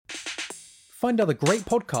Find other great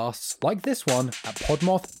podcasts like this one at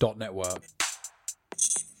podmoth.network.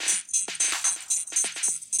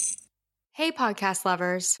 Hey, podcast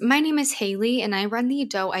lovers. My name is Haley, and I run the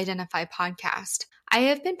Don't Identify podcast. I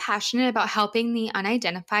have been passionate about helping the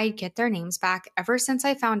unidentified get their names back ever since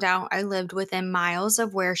I found out I lived within miles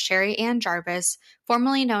of where Sherry Ann Jarvis,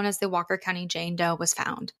 formerly known as the Walker County Jane Doe, was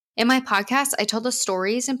found. In my podcast, I tell the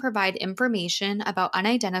stories and provide information about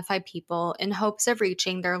unidentified people in hopes of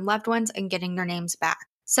reaching their loved ones and getting their names back.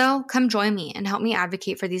 So come join me and help me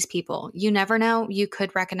advocate for these people. You never know, you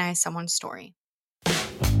could recognize someone's story.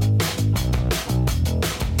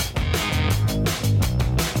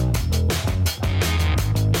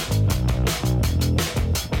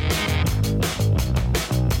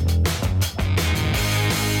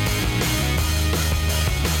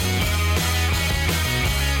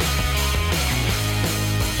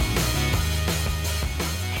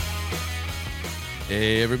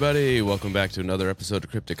 Hey everybody, welcome back to another episode of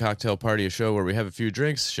Cryptic Cocktail Party, a show where we have a few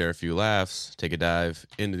drinks, share a few laughs, take a dive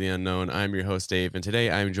into the unknown. I'm your host Dave, and today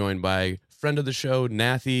I'm joined by friend of the show,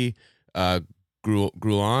 Nathy Grulon.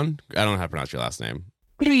 I don't know how to pronounce your last name.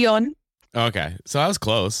 Grulon. Okay, so I was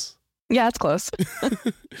close. Yeah, it's close.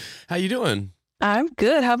 How you doing? I'm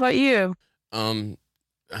good. How about you?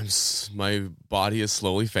 My body is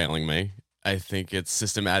slowly failing me. I think it's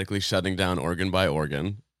systematically shutting down organ by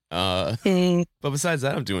organ. But besides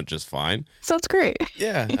that, I'm doing just fine. Sounds great.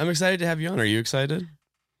 Yeah, I'm excited to have you on. Are you excited?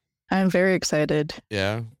 I'm very excited.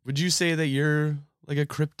 Yeah. Would you say that you're like a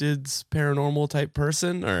cryptids paranormal type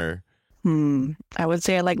person, or? I would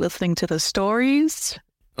say I like listening to the stories.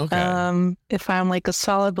 Okay. If I'm like a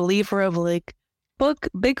solid believer of like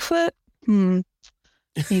Bigfoot,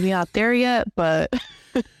 maybe not there yet, but.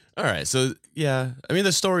 All right. So yeah, I mean,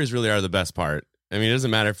 the stories really are the best part. I mean, it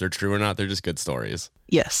doesn't matter if they're true or not. They're just good stories.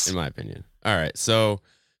 Yes. In my opinion. All right. So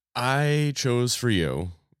I chose for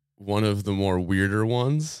you one of the more weirder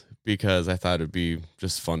ones because I thought it'd be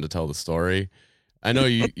just fun to tell the story. I know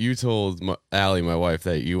you told Allie, my wife,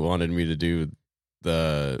 that you wanted me to do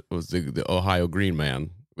the Ohio Green Man,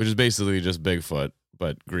 which is basically just Bigfoot,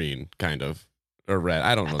 but green, kind of. Or red.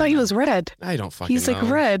 I don't know. I thought he was red. I don't fucking know. He's like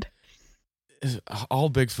red.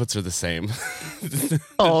 All Bigfoots are the same.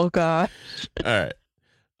 Oh god. All right.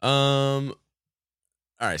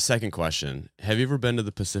 All right, second question. Have you ever been to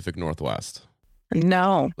the Pacific Northwest?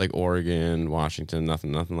 No. Like Oregon, Washington,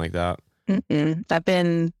 nothing like that? I've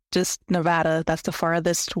been just Nevada. That's the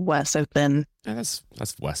farthest west I've been. Yeah, that's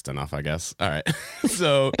west enough, I guess. All right.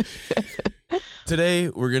 So today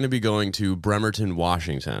we're going to be going to Bremerton,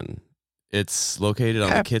 Washington. It's located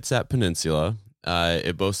on the Kitsap Peninsula.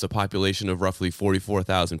 It boasts a population of roughly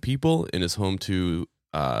 44,000 people and is home to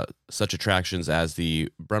such attractions as the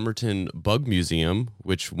Bremerton Bug Museum,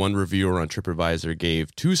 which one reviewer on TripAdvisor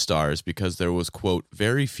gave 2 stars because there was, quote,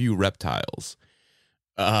 very few reptiles.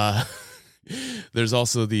 There's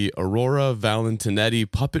also the Aurora Valentinetti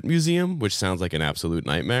Puppet Museum, which sounds like an absolute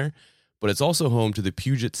nightmare, but it's also home to the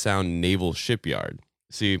Puget Sound Naval Shipyard.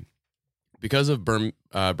 See, because of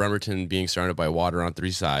Bremerton being surrounded by water on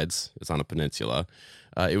 3 sides, it's on a peninsula,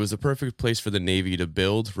 it was the perfect place for the Navy to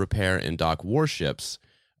build, repair, and dock warships.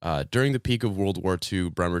 During the peak of World War II,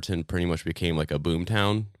 Bremerton pretty much became like a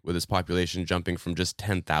boomtown, with its population jumping from just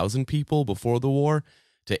 10,000 people before the war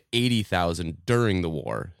to 80,000 during the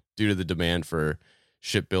war, due to the demand for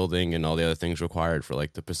shipbuilding and all the other things required for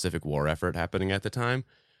like the Pacific War effort happening at the time.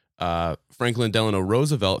 Franklin Delano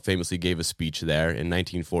Roosevelt famously gave a speech there in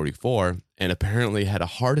 1944 and apparently had a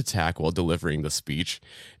heart attack while delivering the speech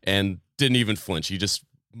and didn't even flinch. He just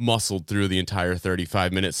muscled through the entire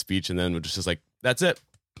 35-minute speech and then was just like, that's it,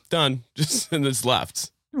 done, and just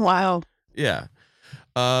left. Wow. Yeah.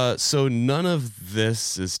 So none of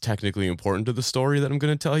this is technically important to the story that I'm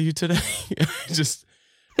going to tell you today.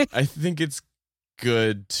 I think it's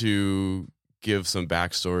good to give some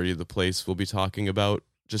backstory to the place we'll be talking about,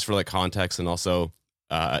 just for like context, and also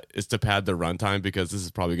is to pad the runtime because this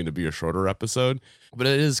is probably going to be a shorter episode. But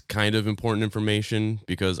it is kind of important information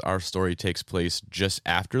because our story takes place just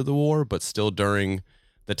after the war, but still during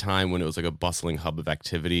the time when it was like a bustling hub of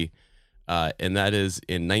activity. And that is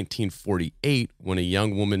in 1948 when a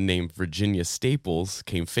young woman named Virginia Staples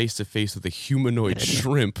came face to face with a humanoid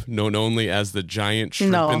shrimp known only as the giant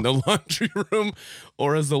shrimp in the laundry room,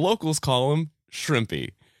 or as the locals call him,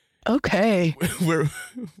 Shrimpy. Okay. Where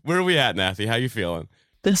are we at, Nathy? How you feeling?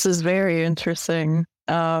 This is very interesting.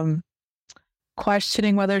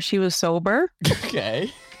 Questioning whether she was sober.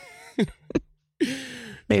 Okay.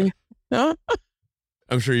 Maybe. No?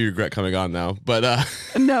 I'm sure you regret coming on now, but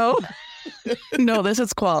no. No, this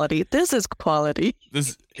is quality. This is quality.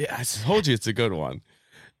 I told you it's a good one.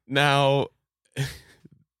 Now,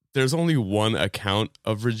 there's only one account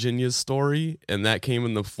of Virginia's story, and that came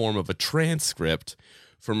in the form of a transcript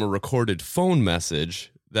from a recorded phone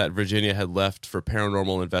message that Virginia had left for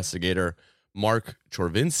paranormal investigator Mark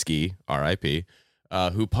Chorvinsky, R.I.P.,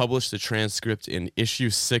 who published the transcript in issue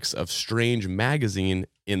 6 of Strange magazine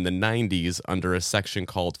in the 90s under a section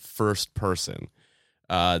called First Person.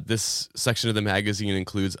 This section of the magazine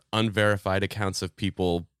includes unverified accounts of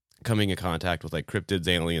people coming in contact with like cryptids,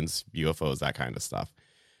 aliens, UFOs, that kind of stuff.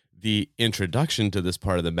 The introduction to this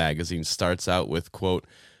part of the magazine starts out with, quote,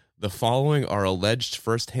 "The following are alleged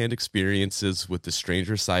firsthand experiences with the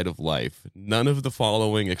stranger side of life. None of the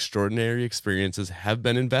following extraordinary experiences have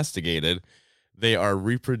been investigated. They are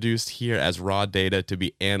reproduced here as raw data to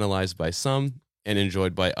be analyzed by some and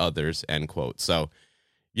enjoyed by others," end quote. So,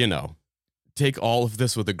 you know, take all of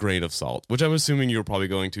this with a grain of salt, which I'm assuming you're probably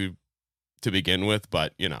going to begin with,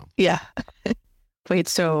 but, you know. Yeah.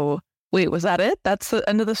 Wait, was that it? That's the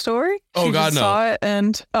end of the story? Oh, She God, just no. saw it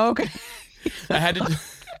and, oh, okay. I had to...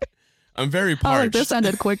 I'm very Oh, parched. this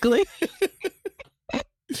ended quickly.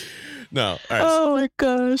 No, all right. Oh my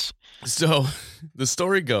gosh. So the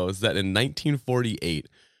story goes that in 1948,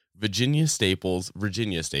 Virginia Staples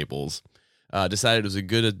decided it was as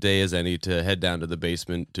good a day as any to head down to the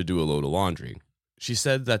basement to do a load of laundry. She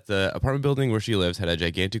said that the apartment building where she lives had a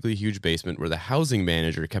gigantically huge basement where the housing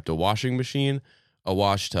manager kept a washing machine, a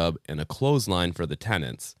wash tub, and a clothesline for the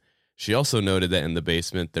tenants. She also noted that in the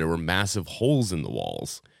basement there were massive holes in the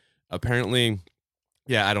walls. Apparently,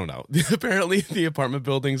 yeah, I don't know. Apparently the apartment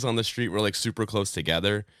buildings on the street were like super close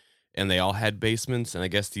together and they all had basements. And I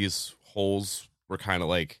guess these holes were kind of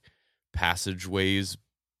like passageways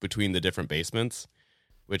between the different basements,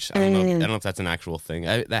 which I don't know. I don't know if that's an actual thing.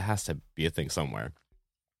 That has to be a thing somewhere.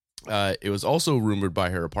 It was also rumored by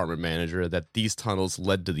her apartment manager that these tunnels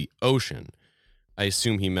led to the ocean. I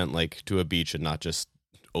assume he meant like to a beach and not just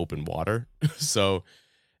open water. So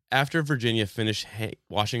after Virginia finished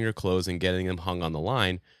washing her clothes and getting them hung on the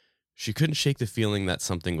line, she couldn't shake the feeling that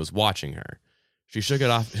something was watching her. She shook it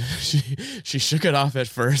off. She shook it off at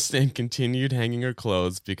first and continued hanging her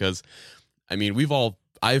clothes because, I mean,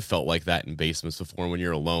 I've felt like that in basements before when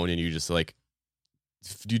you're alone and you just like,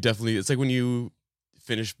 it's like when you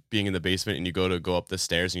finish being in the basement and you go up the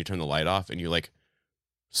stairs and you turn the light off and you like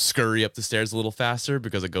scurry up the stairs a little faster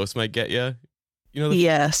because a ghost might get you. You know,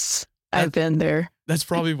 Yes, I've been there. that's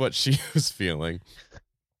probably what she was feeling.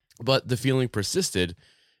 But the feeling persisted,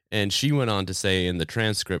 and she went on to say in the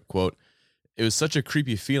transcript, quote, "It was such a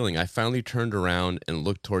creepy feeling. I finally turned around and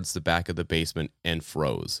looked towards the back of the basement and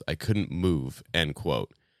froze. I couldn't move," end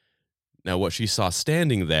quote. Now, what she saw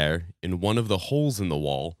standing there in one of the holes in the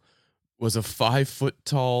wall was a 5-foot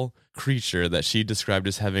tall creature that she described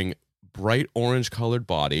as having bright orange colored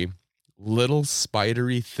body, little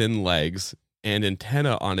spidery thin legs, and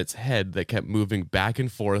antenna on its head that kept moving back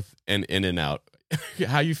and forth and in and out.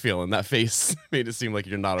 How you feeling? That face made it seem like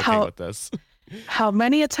you're not okay with this. How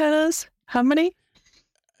many antennas? How many?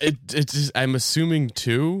 It just, I'm assuming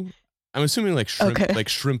 2. I'm assuming like shrimp, Okay. like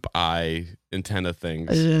shrimp eye antenna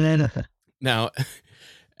things. Now,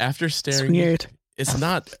 after staring, weird. it's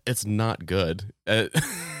not good.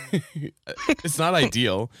 It's not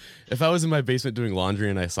ideal. If I was in my basement doing laundry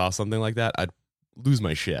and I saw something like that, I'd lose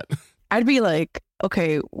my shit. I'd be like,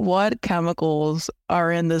 okay, what chemicals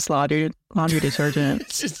are in this laundry detergent?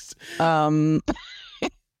 It's just, Um,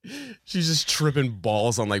 she's just tripping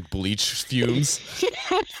balls on like bleach fumes.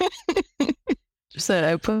 said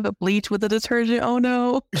I put bleach with the detergent. Oh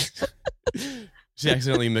no. She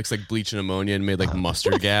accidentally mixed like bleach and ammonia and made like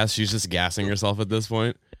mustard gas. She's just gassing herself at this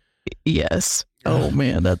point. Yes. Oh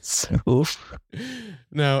man, that's oof.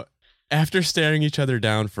 Now, after staring each other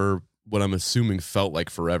down for what I'm assuming felt like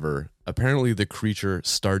forever, apparently the creature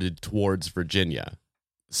started towards Virginia.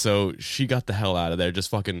 So she got the hell out of there, just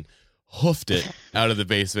fucking hoofed it out of the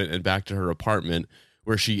basement and back to her apartment,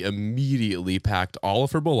 where she immediately packed all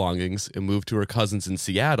of her belongings and moved to her cousins in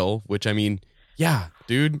Seattle, which, I mean, yeah,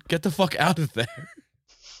 dude, get the fuck out of there.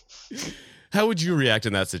 How would you react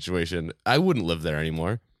in that situation? I wouldn't live there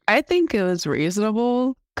anymore. I think it was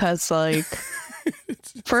reasonable because, like,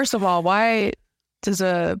 first of all, why does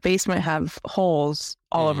a basement have holes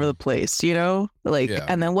all over the place? You know, like, Yeah.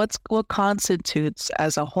 and then what constitutes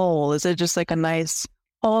as a hole? Is it just like a nice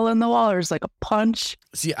hole in the wall, or is it like a punch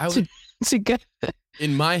See, I would, to get?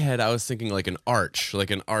 in my head, I was thinking like an arch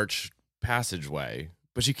passageway,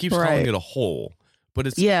 but she keeps calling Right. it a hole. But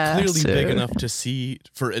it's Yeah, clearly big so- enough to see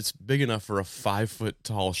it's big enough for a 5-foot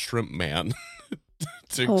tall shrimp man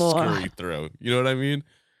to Oh. scurry through. You know what I mean?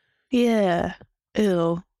 Yeah.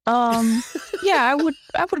 Ew. Yeah, I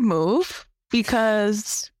would move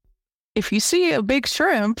because if you see a big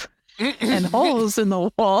shrimp and holes in the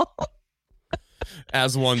wall,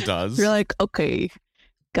 as one does, you're like, okay,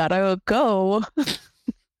 gotta go.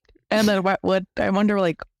 And then what I wonder,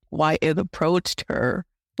 like, why it approached her,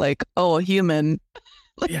 like, oh, a human.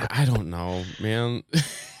 Yeah, I don't know, man.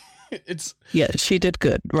 Yeah, she did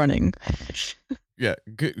good running. Yeah,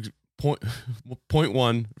 good point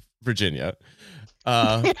one, Virginia.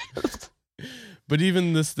 But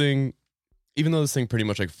even though this thing pretty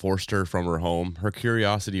much like forced her from her home, her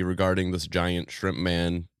curiosity regarding this giant shrimp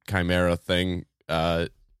man chimera thing kind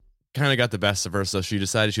of got the best of her, so she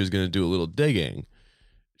decided she was going to do a little digging.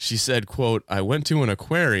 She said, quote, "I went to an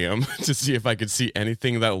aquarium to see if I could see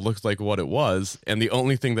anything that looked like what it was, and the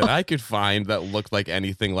only thing that I could find that looked like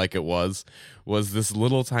anything like it was this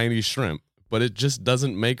little tiny shrimp. But it just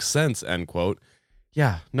doesn't make sense," end quote.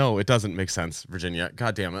 Yeah, no, it doesn't make sense, Virginia.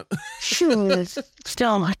 God damn it. Still,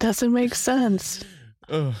 it doesn't make sense.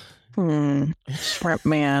 Shrimp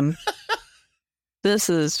man. This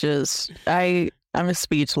is just, I'm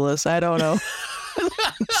speechless. I don't know.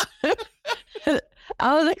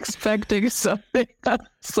 I was expecting something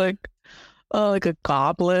that's like a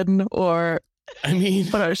goblin but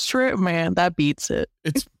a shrimp man, that beats it.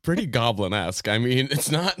 It's pretty goblin-esque. I mean, it's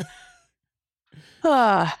not.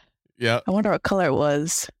 Yeah. I wonder what color it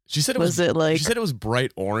was. She said She said it was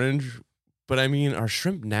bright orange, but I mean, are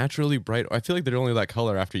shrimp naturally bright? I feel like they're only that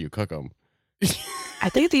color after you cook them. I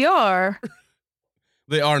think they are.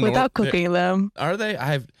 They are without cooking them. Are they?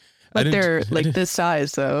 They're like this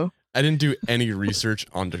size though. I didn't do any research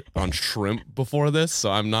on shrimp before this, so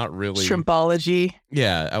I'm not really shrimpology.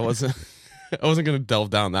 Yeah, I wasn't going to delve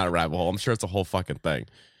down that rabbit hole. I'm sure it's a whole fucking thing.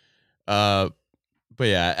 But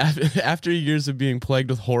yeah, after years of being plagued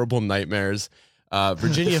with horrible nightmares,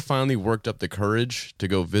 Virginia finally worked up the courage to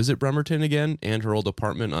go visit Bremerton again and her old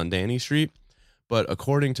apartment on Danny Street. But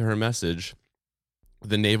according to her message,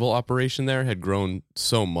 the naval operation there had grown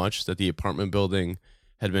so much that the apartment building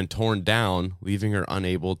had been torn down, leaving her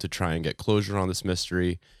unable to try and get closure on this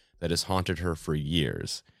mystery that has haunted her for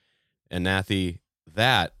years. And Nathy,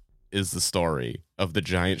 that is the story of the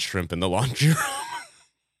giant shrimp in the laundry room.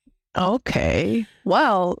 Okay.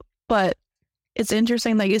 Well, but it's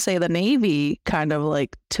interesting that you say the Navy kind of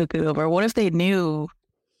like took it over. What if they knew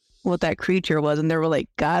what that creature was and they were like,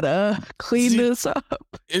 gotta clean this up?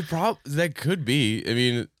 That could be.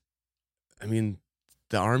 I mean,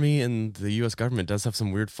 the Army and the U.S. government does have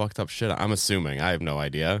some weird fucked up shit. I'm assuming. I have no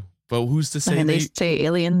idea. But who's to say? And they say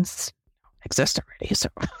aliens exist already. So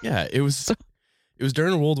yeah, it was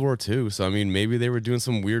during World War II. So I mean, maybe they were doing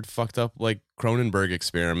some weird fucked up like Cronenberg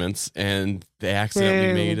experiments, and they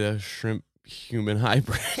accidentally made a shrimp human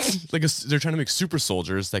hybrid. They're trying to make super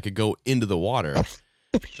soldiers that could go into the water.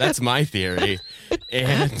 That's my theory.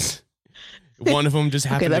 And one of them just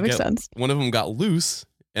happened to get one of them got loose.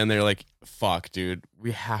 And they're like, fuck, dude,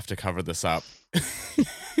 we have to cover this up.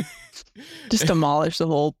 Just demolish the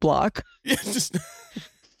whole block. Yeah, just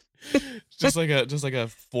like a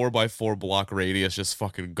 4x4 block radius, just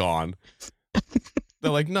fucking gone.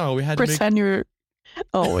 They're like, no, we had to pretend you're.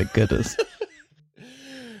 Oh my goodness.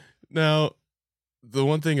 Now, the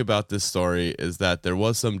one thing about this story is that there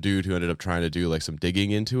was some dude who ended up trying to do like some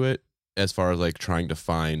digging into it, as far as like trying to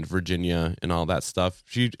find Virginia and all that stuff.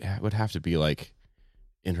 She would have to be like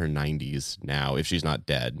in her 90s now if she's not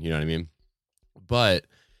dead, you know what I mean? But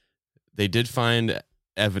they did find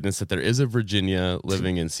evidence that there is a Virginia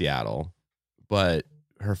living in Seattle, but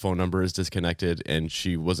her phone number is disconnected and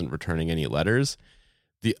she wasn't returning any letters.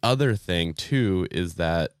 The other thing too is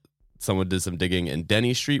that someone did some digging in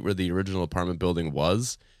Denny Street where the original apartment building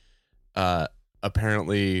was.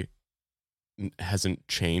 Apparently hasn't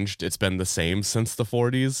changed. It's been the same since the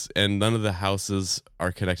 40s, and none of the houses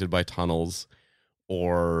are connected by tunnels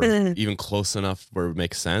or even close enough where it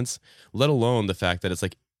makes sense, let alone the fact that it's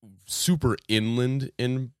like super inland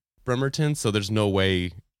in Bremerton, so there's no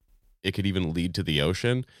way it could even lead to the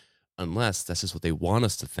ocean, unless that's just what they want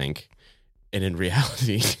us to think. And in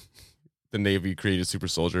reality, the Navy created super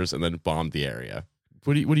soldiers and then bombed the area.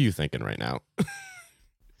 What are you thinking right now?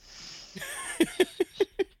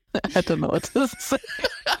 I don't know what to say.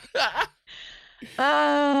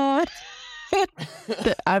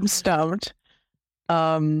 I'm stumped.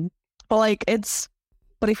 But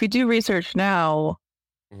if you do research now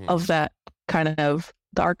of that kind of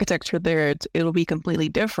the architecture there, it'll be completely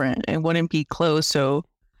different and wouldn't be close. So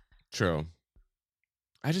true.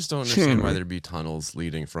 I just don't understand why there'd be tunnels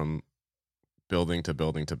leading from building to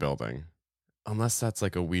building to building, unless that's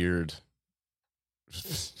like a weird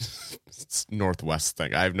Northwest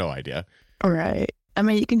thing. I have no idea. All right. I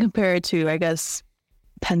mean, you can compare it to, I guess,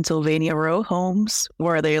 Pennsylvania row homes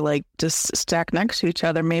where they like just stack next to each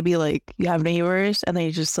other. Maybe like you have neighbors and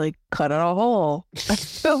they just like cut out a hole. I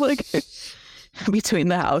feel like between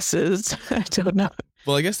the houses. I don't know.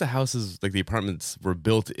 Well, I guess the houses, like the apartments, were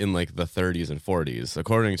built in like the 30s and 40s,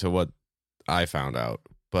 according to what I found out.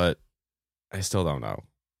 But I still don't know.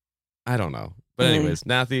 I don't know. But anyways,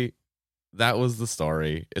 Nathy, that was the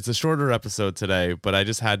story. It's a shorter episode today, but I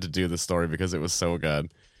just had to do the story because it was so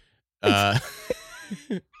good.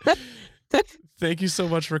 Thank you so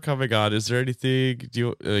much for coming on. Is there anything,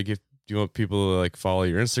 do you want people to like follow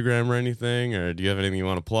your Instagram or anything, or do you have anything you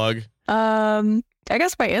want to plug? I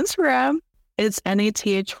guess my Instagram is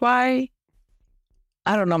NATHY.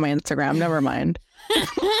 I don't know my Instagram. Never mind.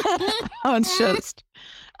 I'll just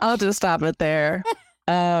stop it there.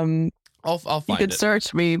 I'll find you could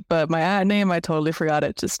search me, but my ad name, I totally forgot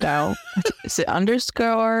it just now. Is it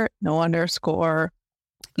underscore? No underscore.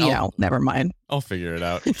 Never mind. I'll figure it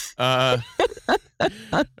out. All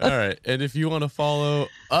right. And if you want to follow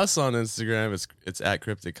us on Instagram, it's at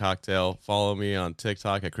Cryptic Cocktail. Follow me on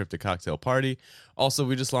TikTok at Cryptic Cocktail Party. Also,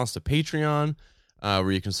 we just launched a Patreon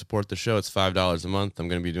where you can support the show. It's $5 a month. I'm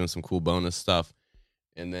going to be doing some cool bonus stuff.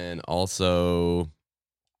 And then also,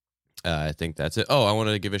 I think that's it. Oh, I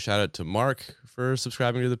wanted to give a shout out to Mark for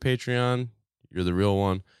subscribing to the Patreon. You're the real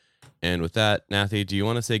one. And with that, Nathy, do you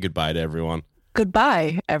want to say goodbye to everyone?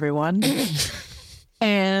 Goodbye, everyone.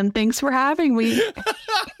 And thanks for having me.